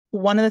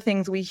one of the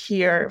things we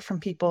hear from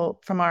people,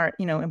 from our,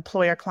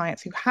 employer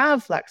clients who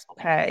have flexible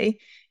pay,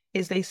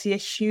 is they see a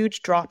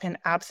huge drop in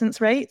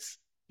absence rates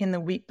in the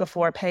week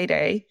before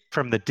payday.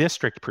 From the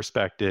district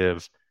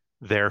perspective,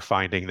 they're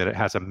finding that it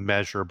has a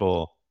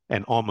measurable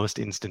and almost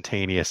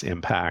instantaneous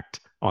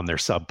impact on their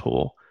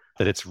subpool,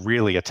 that it's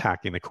really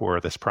attacking the core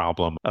of this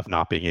problem of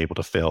not being able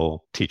to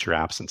fill teacher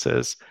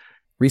absences.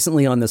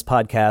 Recently on this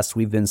podcast,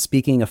 we've been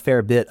speaking a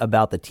fair bit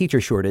about the teacher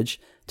shortage.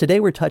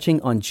 Today, we're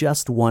touching on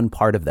just one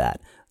part of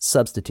that,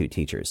 substitute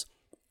teachers.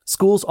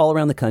 Schools all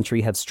around the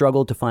country have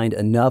struggled to find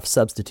enough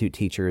substitute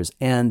teachers,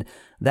 and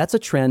that's a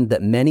trend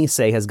that many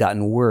say has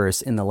gotten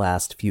worse in the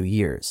last few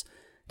years.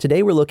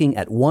 Today, we're looking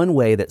at one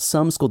way that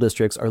some school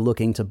districts are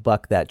looking to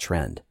buck that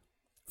trend.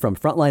 From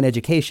Frontline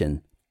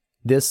Education,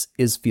 this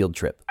is Field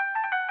Trip.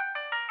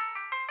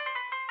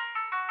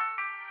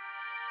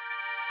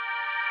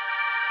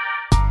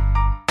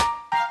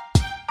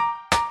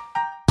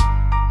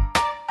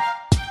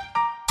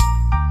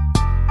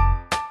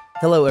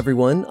 Hello,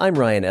 everyone. I'm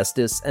Ryan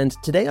Estes, and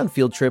today on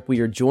Field Trip, we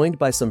are joined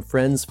by some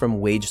friends from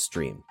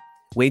WageStream.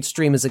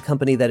 WageStream is a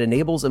company that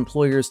enables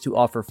employers to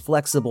offer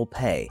flexible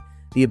pay,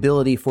 the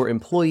ability for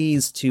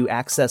employees to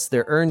access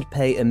their earned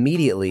pay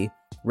immediately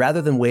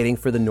rather than waiting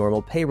for the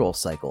normal payroll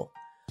cycle.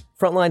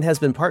 Frontline has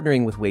been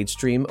partnering with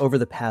WageStream over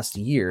the past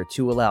year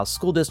to allow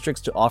school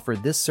districts to offer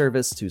this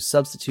service to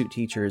substitute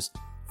teachers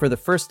for the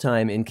first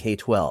time in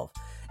K-12.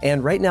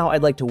 And right now,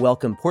 I'd like to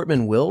welcome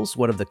Portman Wills,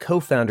 one of the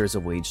co-founders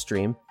of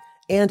WageStream,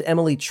 and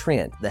Emily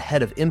Trant, the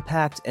head of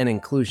Impact and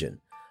Inclusion.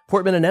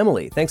 Portman and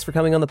Emily, thanks for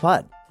coming on the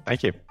pod.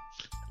 Thank you.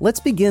 Let's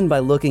begin by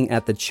looking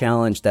at the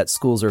challenge that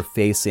schools are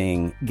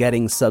facing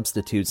getting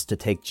substitutes to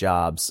take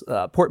jobs.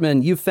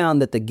 Portman, you've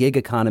found that the gig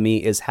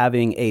economy is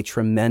having a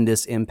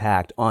tremendous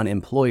impact on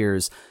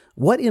employers.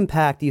 What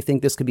impact do you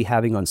think this could be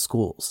having on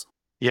schools?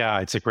 Yeah,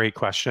 it's a great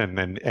question.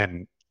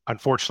 And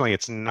unfortunately,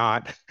 it's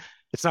not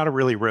a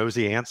really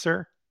rosy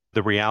answer.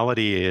 The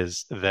reality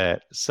is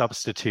that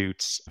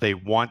substitutes, they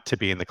want to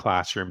be in the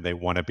classroom, they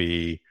want to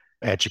be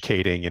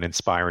educating and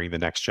inspiring the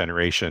next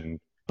generation,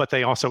 but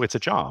it's a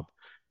job.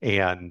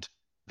 And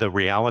the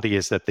reality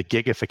is that the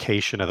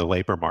gigification of the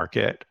labor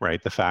market,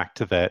 right? The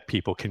fact that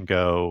people can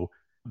go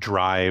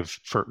drive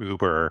for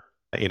Uber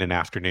in an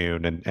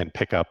afternoon and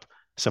pick up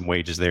some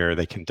wages there,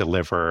 they can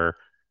deliver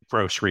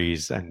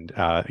groceries and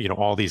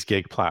all these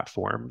gig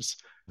platforms,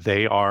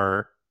 they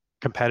are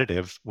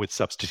competitive with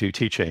substitute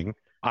teaching.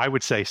 I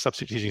would say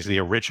substitute teaching is the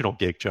original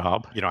gig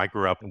job. I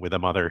grew up with a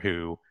mother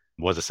who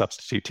was a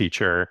substitute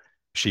teacher.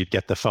 She'd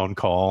get the phone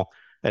call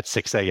at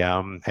 6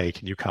 a.m. Hey,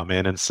 can you come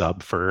in and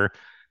sub for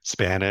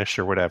Spanish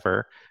or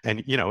whatever?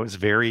 And, it was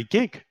very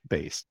gig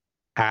based.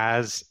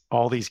 As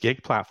all these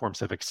gig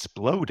platforms have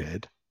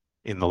exploded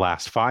in the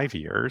last 5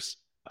 years,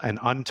 an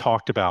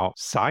untalked about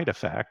side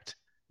effect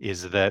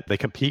is that they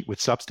compete with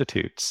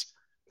substitutes.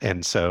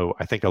 And so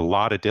I think a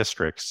lot of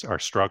districts are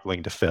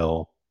struggling to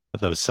fill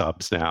those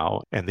subs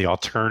now, and the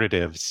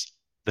alternatives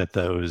that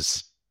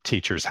those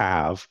teachers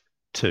have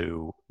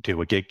to do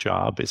a gig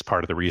job is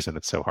part of the reason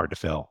it's so hard to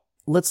fill.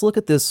 Let's look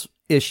at this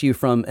issue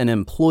from an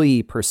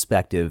employee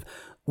perspective.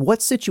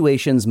 What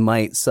situations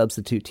might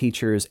substitute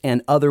teachers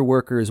and other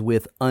workers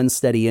with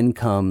unsteady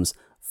incomes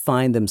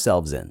find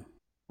themselves in?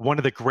 One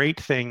of the great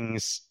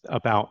things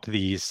about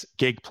these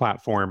gig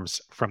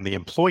platforms from the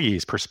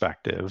employee's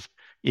perspective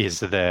is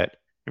that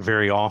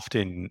very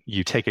often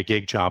you take a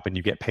gig job and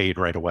you get paid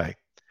right away.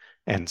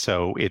 And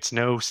so it's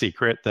no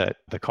secret that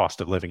the cost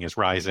of living is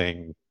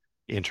rising,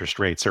 interest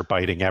rates are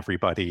biting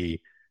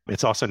everybody.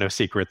 It's also no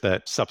secret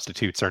that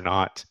substitutes are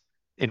not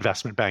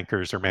investment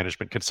bankers or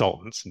management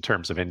consultants in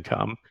terms of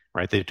income,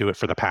 right? They do it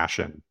for the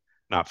passion,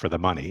 not for the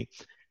money.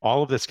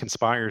 All of this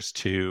conspires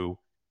to,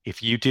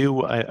 if you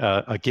do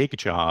a gig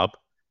job,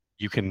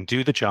 you can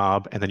do the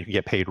job and then you can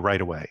get paid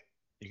right away.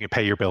 You can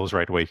pay your bills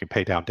right away. You can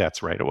pay down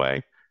debts right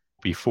away.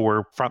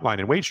 Before Frontline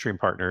and WageStream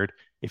partnered,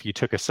 if you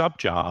took a sub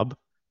job,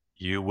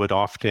 you would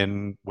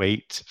often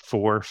wait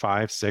 4,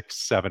 5, 6,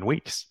 7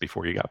 weeks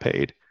before you got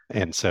paid.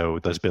 And so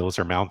those bills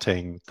are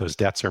mounting, those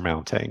debts are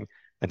mounting.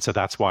 And so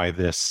that's why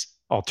this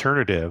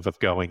alternative of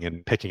going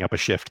and picking up a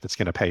shift that's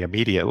going to pay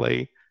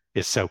immediately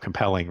is so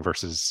compelling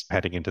versus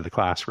heading into the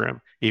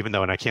classroom. Even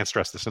though, and I can't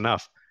stress this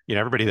enough,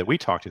 everybody that we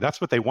talk to,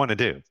 that's what they want to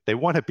do. They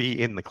want to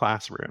be in the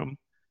classroom,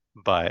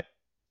 but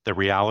the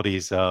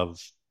realities of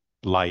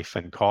life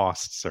and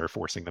costs are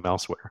forcing them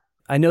elsewhere.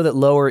 I know that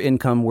lower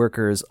income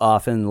workers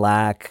often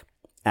lack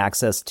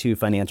access to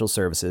financial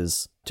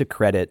services, to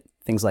credit,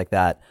 things like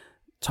that.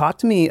 Talk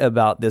to me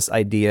about this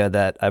idea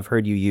that I've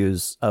heard you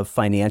use of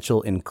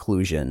financial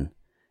inclusion,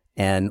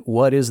 and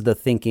what is the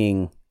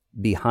thinking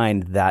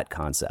behind that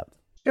concept?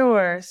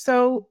 Sure.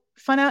 So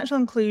financial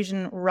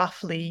inclusion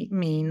roughly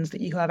means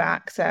that you have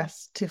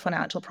access to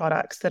financial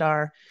products that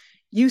are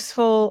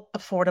useful,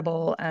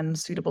 affordable, and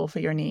suitable for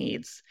your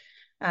needs.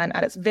 And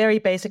at its very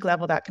basic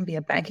level, that can be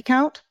a bank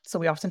account. So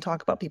we often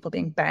talk about people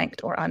being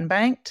banked or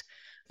unbanked.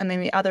 And then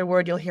the other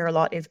word you'll hear a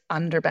lot is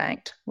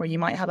underbanked, where you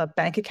might have a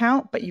bank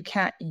account, but you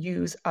can't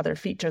use other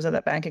features of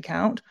that bank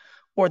account,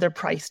 or they're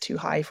priced too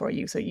high for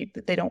you. So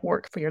they don't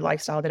work for your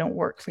lifestyle, they don't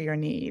work for your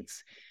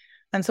needs.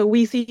 And so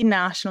we see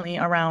nationally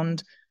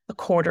around a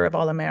quarter of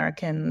all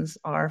Americans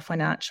are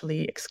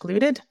financially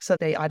excluded. So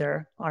they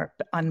either are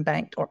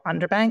unbanked or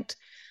underbanked.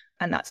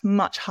 And that's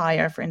much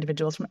higher for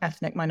individuals from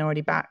ethnic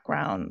minority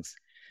backgrounds.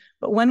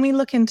 But when we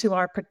look into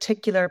our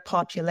particular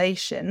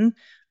population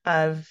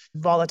of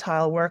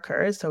volatile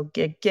workers, so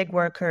gig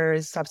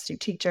workers, substitute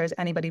teachers,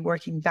 anybody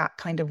working that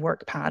kind of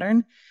work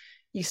pattern,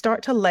 you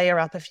start to layer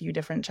up a few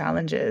different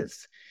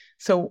challenges.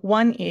 So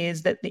one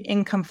is that the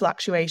income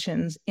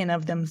fluctuations in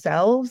of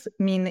themselves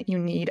mean that you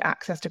need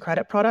access to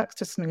credit products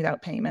to smooth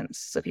out payments.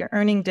 So if you're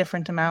earning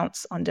different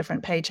amounts on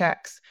different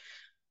paychecks,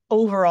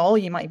 overall,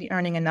 you might be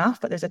earning enough,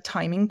 but there's a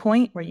timing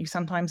point where you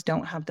sometimes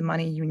don't have the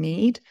money you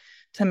need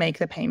to make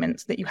the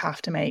payments that you have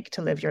to make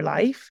to live your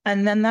life.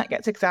 And then that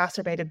gets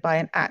exacerbated by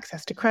an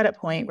access to credit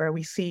point where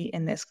we see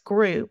in this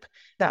group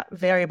that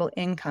variable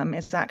income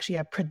is actually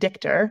a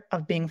predictor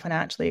of being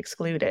financially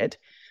excluded.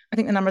 I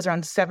think the number's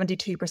around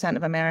 72%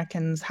 of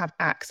Americans have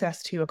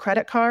access to a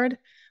credit card,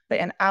 but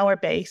in our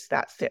base,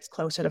 that sits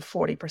closer to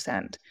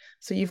 40%.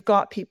 So you've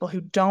got people who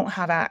don't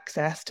have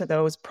access to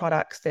those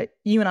products that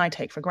you and I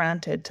take for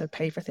granted to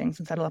pay for things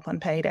and settle up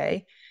on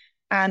payday,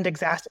 and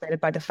exacerbated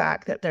by the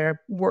fact that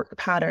their work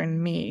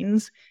pattern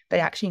means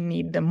they actually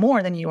need them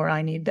more than you or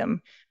I need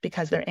them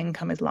because their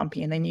income is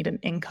lumpy and they need an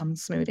income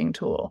smoothing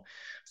tool.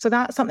 So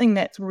that's something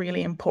that's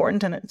really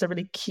important, and it's a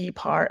really key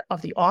part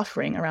of the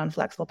offering around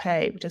flexible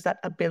pay, which is that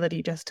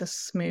ability just to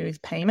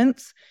smooth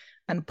payments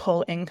and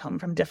pull income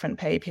from different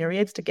pay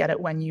periods to get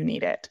it when you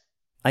need it.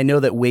 I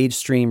know that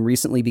WageStream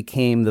recently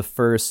became the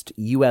first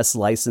U.S.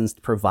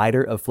 licensed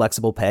provider of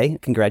flexible pay.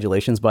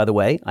 Congratulations, by the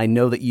way. I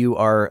know that you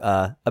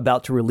are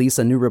about to release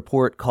a new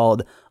report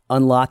called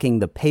Unlocking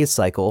the Pay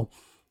Cycle.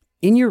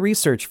 In your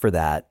research for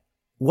that,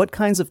 what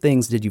kinds of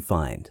things did you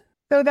find?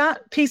 So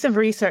that piece of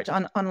research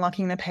on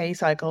unlocking the pay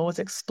cycle was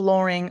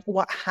exploring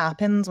what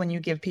happens when you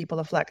give people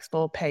a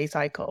flexible pay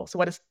cycle. So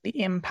what is the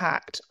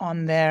impact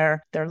on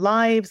their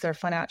lives, their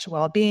financial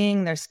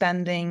well-being, their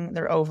spending,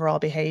 their overall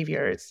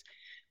behaviors?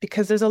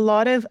 Because there's a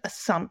lot of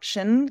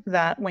assumption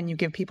that when you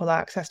give people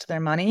access to their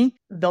money,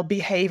 they'll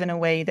behave in a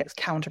way that's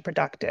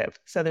counterproductive.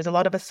 So there's a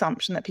lot of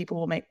assumption that people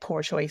will make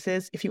poor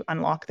choices if you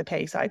unlock the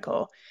pay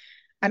cycle.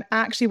 And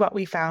actually what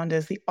we found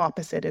is the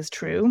opposite is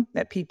true,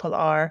 that people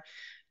are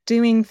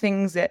doing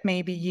things that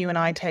maybe you and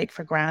I take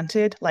for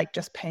granted, like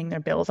just paying their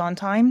bills on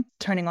time,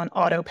 turning on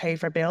auto pay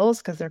for bills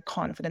because they're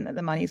confident that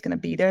the money is going to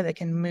be there. They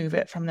can move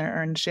it from their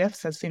earned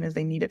shifts as soon as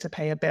they need it to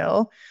pay a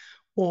bill,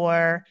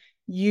 or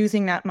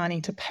using that money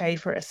to pay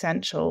for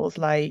essentials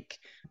like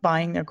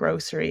buying their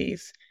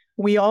groceries.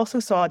 We also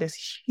saw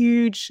this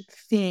huge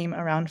theme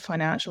around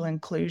financial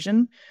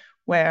inclusion,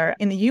 where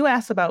in the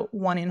US, about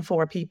 1 in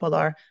 4 people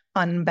are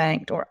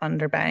unbanked or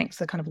underbanked,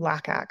 so kind of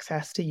lack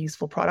access to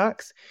useful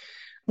products.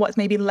 What's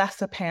maybe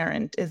less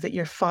apparent is that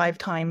you're 5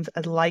 times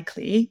as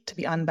likely to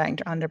be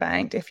unbanked or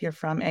underbanked if you're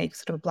from a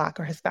sort of Black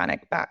or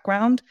Hispanic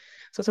background.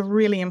 So it's a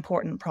really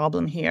important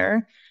problem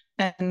here.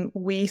 And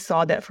we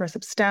saw that for a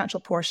substantial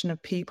portion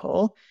of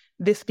people,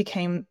 this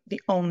became the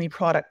only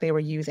product they were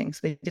using. So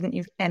they didn't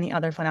use any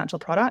other financial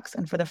products.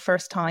 And for the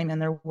first time in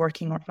their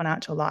working or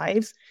financial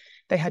lives,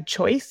 they had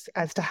choice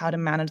as to how to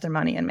manage their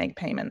money and make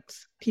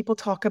payments. People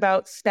talk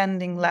about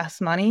spending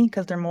less money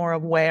because they're more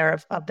aware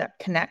of that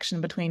connection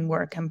between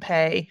work and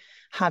pay,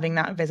 having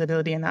that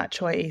visibility and that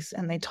choice.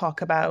 And they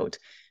talk about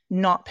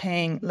not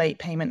paying late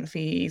payment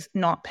fees,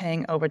 not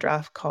paying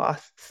overdraft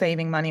costs,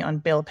 saving money on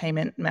bill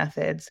payment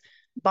methods,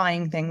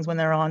 buying things when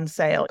they're on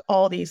sale,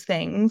 all these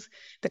things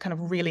that kind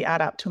of really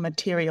add up to a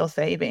material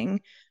saving.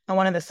 And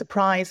one of the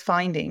surprise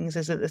findings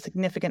is that the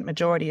significant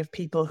majority of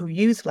people who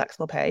use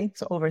flexible pay,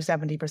 so over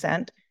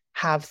 70%,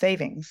 have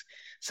savings.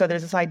 So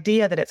there's this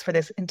idea that it's for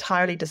this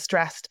entirely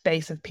distressed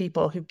base of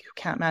people who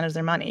can't manage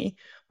their money,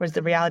 whereas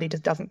the reality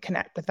just doesn't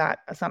connect with that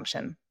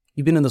assumption.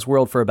 You've been in this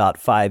world for about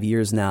 5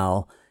 years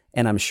now,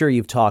 and I'm sure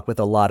you've talked with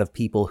a lot of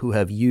people who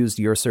have used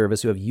your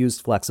service, who have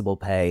used flexible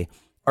pay.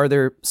 Are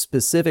there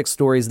specific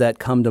stories that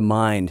come to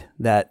mind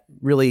that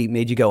really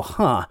made you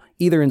go,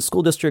 either in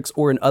school districts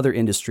or in other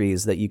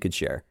industries that you could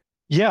share?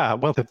 Yeah,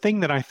 well, the thing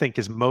that I think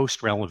is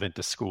most relevant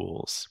to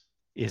schools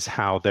is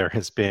how there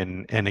has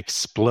been an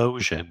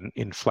explosion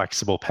in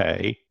flexible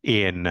pay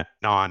in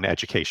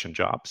non-education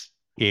jobs,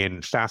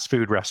 in fast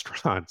food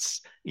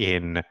restaurants,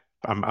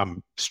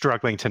 I'm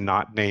struggling to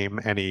not name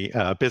any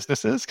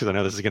businesses because I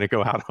know this is going to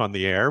go out on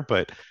the air,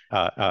 but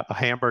a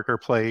hamburger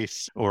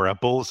place or a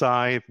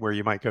Bullseye where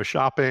you might go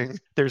shopping.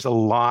 There's a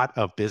lot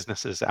of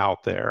businesses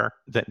out there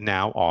that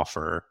now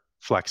offer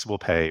flexible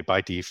pay by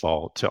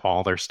default to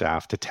all their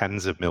staff, to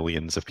tens of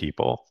millions of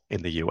people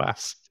in the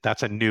US.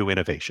 That's a new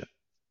innovation,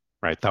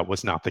 right? That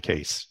was not the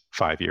case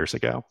 5 years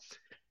ago.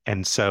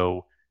 And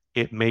so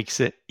it makes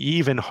it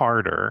even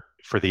harder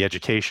for the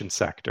education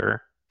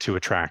sector to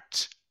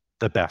attract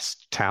the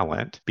best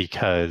talent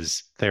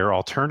because their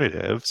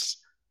alternatives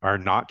are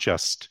not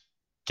just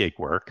gig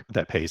work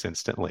that pays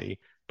instantly,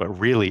 but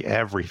really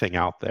everything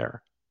out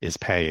there is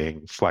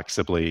paying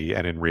flexibly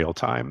and in real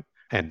time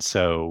And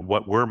so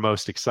what we're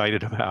most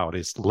excited about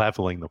is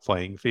leveling the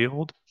playing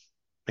field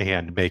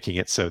and making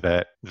it so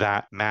that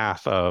that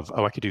math of,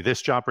 oh, I could do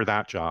this job or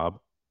that job.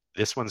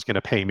 This one's going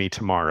to pay me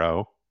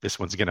tomorrow. This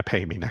one's going to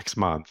pay me next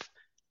month.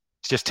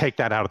 Just take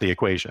that out of the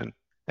equation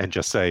and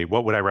just say,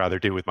 what would I rather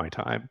do with my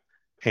time?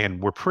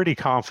 And we're pretty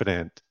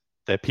confident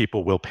that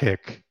people will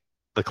pick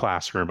the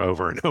classroom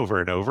over and over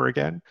and over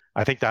again.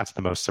 I think that's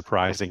the most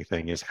surprising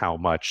thing, is how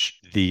much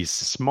these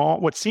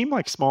small, what seem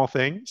like small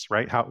things,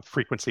 right? How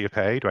frequency of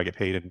pay, do I get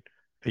paid in,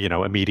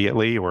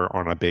 immediately or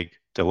on a big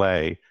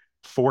delay,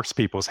 force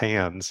people's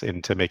hands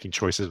into making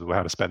choices about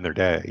how to spend their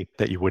day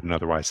that you wouldn't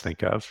otherwise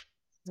think of.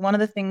 One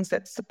of the things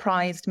that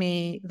surprised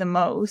me the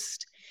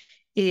most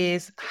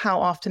is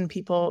how often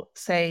people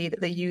say that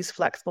they use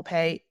flexible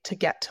pay to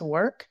get to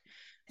work.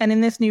 And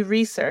in this new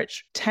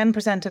research,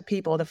 10% of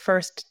people, the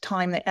first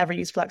time they ever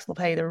used flexible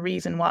pay, the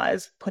reason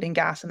was putting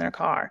gas in their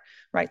car,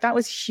 right? That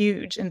was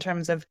huge in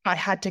terms of, I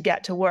had to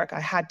get to work, I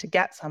had to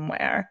get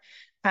somewhere.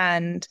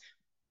 And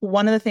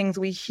one of the things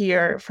we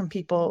hear from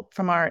people,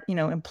 from our,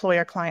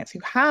 employer clients who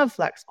have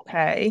flexible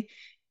pay,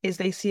 is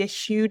they see a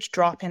huge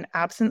drop in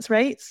absence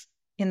rates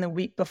in the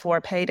week before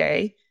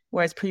payday,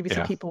 whereas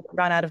previously people would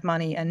run out of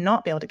money and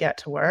not be able to get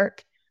to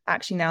work.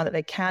 Actually, now that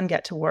they can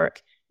get to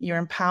work, you're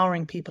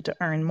empowering people to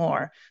earn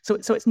more. So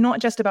it's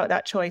not just about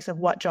that choice of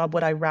what job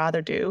would I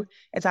rather do.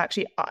 It's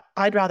actually,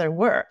 I'd rather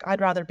work.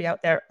 I'd rather be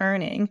out there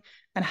earning.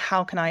 And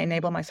how can I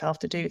enable myself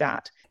to do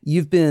that?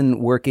 You've been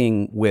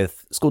working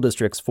with school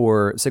districts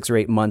for 6 or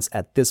 8 months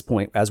at this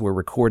point as we're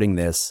recording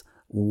this.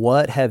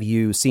 What have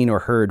you seen or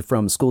heard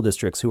from school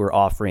districts who are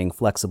offering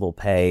flexible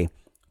pay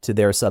to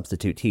their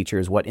substitute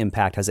teachers? What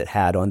impact has it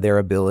had on their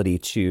ability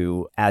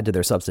to add to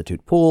their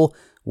substitute pool?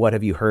 What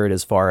have you heard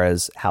as far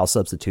as how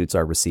substitutes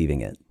are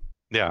receiving it?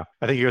 Yeah,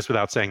 I think it goes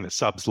without saying that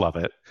subs love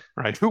it,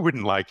 right? Who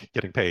wouldn't like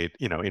getting paid,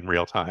 in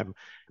real time?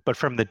 But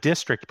from the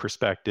district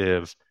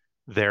perspective,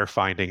 they're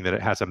finding that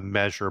it has a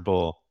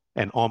measurable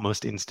and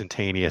almost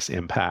instantaneous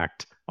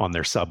impact on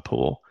their sub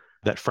pool.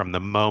 That from the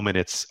moment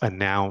it's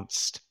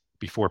announced,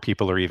 before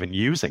people are even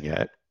using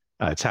it,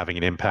 it's having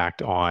an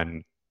impact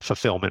on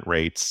fulfillment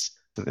rates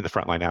in the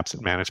frontline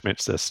absence management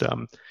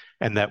system.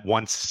 And that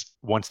once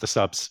the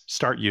subs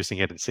start using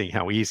it and seeing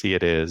how easy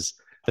it is,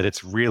 that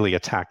it's really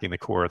attacking the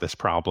core of this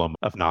problem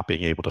of not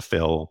being able to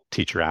fill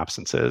teacher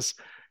absences.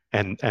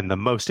 And the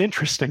most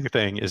interesting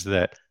thing is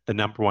that the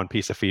number one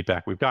piece of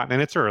feedback we've gotten,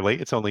 and it's early,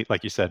 it's only,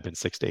 like you said, been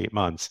 6 to 8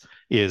 months,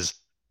 is,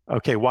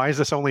 okay, why is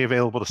this only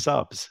available to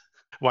subs?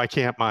 Why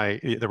can't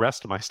the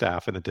rest of my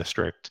staff in the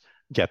district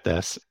get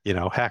this?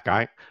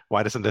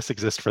 Why doesn't this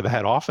exist for the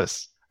head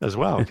office as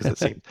well? Because it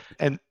seems,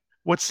 and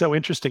what's so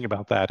interesting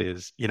about that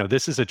is,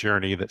 this is a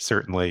journey that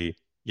certainly,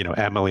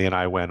 Emily and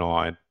I went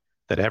on,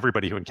 that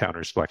everybody who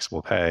encounters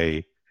flexible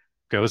pay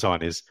goes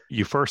on, is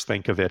you first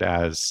think of it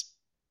as,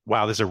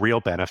 wow, there's a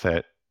real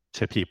benefit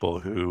to people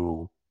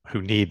who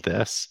need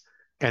this.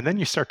 And then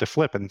you start to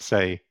flip and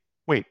say,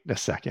 wait a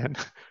second,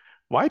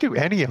 why do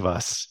any of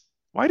us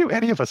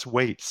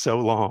wait so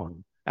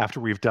long after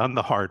we've done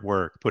the hard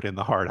work, put in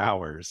the hard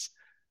hours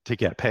to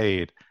get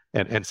paid?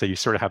 And so you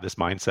sort of have this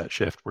mindset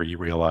shift where you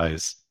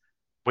realize,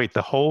 wait,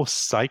 the whole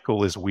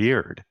cycle is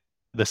weird.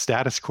 The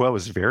status quo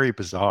is very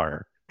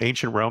bizarre.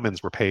 Ancient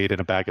Romans were paid in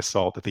a bag of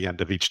salt at the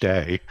end of each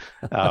day.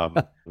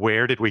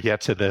 Where did we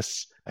get to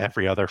this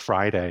every other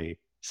Friday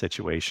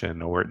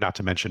situation, or not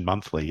to mention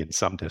monthly in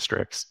some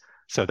districts?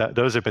 So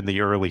those have been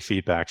the early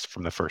feedbacks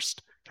from the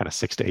first kind of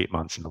 6 to 8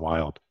 months in the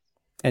wild.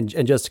 And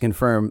just to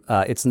confirm,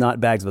 it's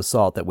not bags of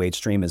salt that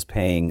WageStream is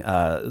paying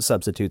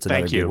substitutes and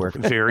other good work.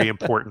 Thank you. Very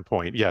important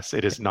point. Yes,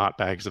 it is not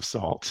bags of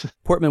salt.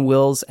 Portman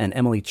Wills and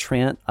Emily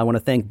Trant, I want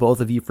to thank both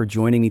of you for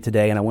joining me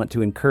today, and I want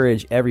to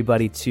encourage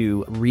everybody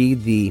to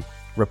read the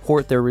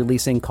report they're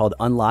releasing called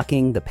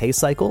Unlocking the Pay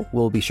Cycle.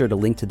 We'll be sure to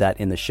link to that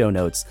in the show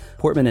notes.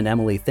 Portman and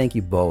Emily, thank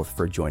you both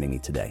for joining me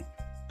today.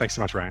 Thanks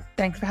so much, Ryan.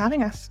 Thanks for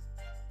having us.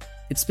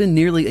 It's been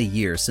nearly a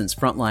year since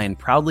Frontline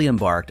proudly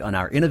embarked on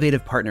our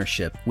innovative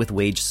partnership with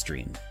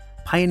WageStream,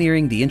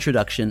 pioneering the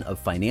introduction of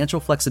financial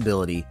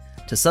flexibility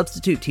to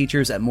substitute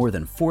teachers at more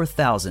than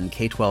 4,000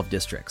 K-12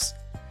 districts.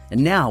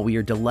 And now we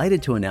are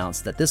delighted to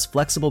announce that this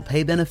flexible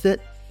pay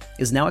benefit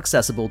is now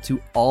accessible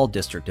to all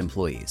district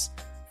employees,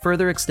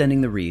 further extending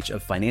the reach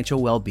of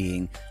financial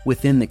well-being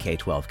within the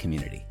K-12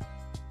 community.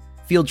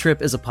 Field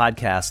Trip is a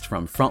podcast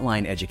from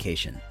Frontline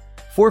Education.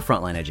 For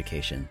Frontline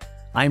Education,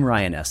 I'm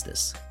Ryan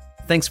Estes.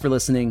 Thanks for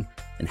listening,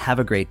 and have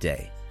a great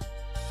day.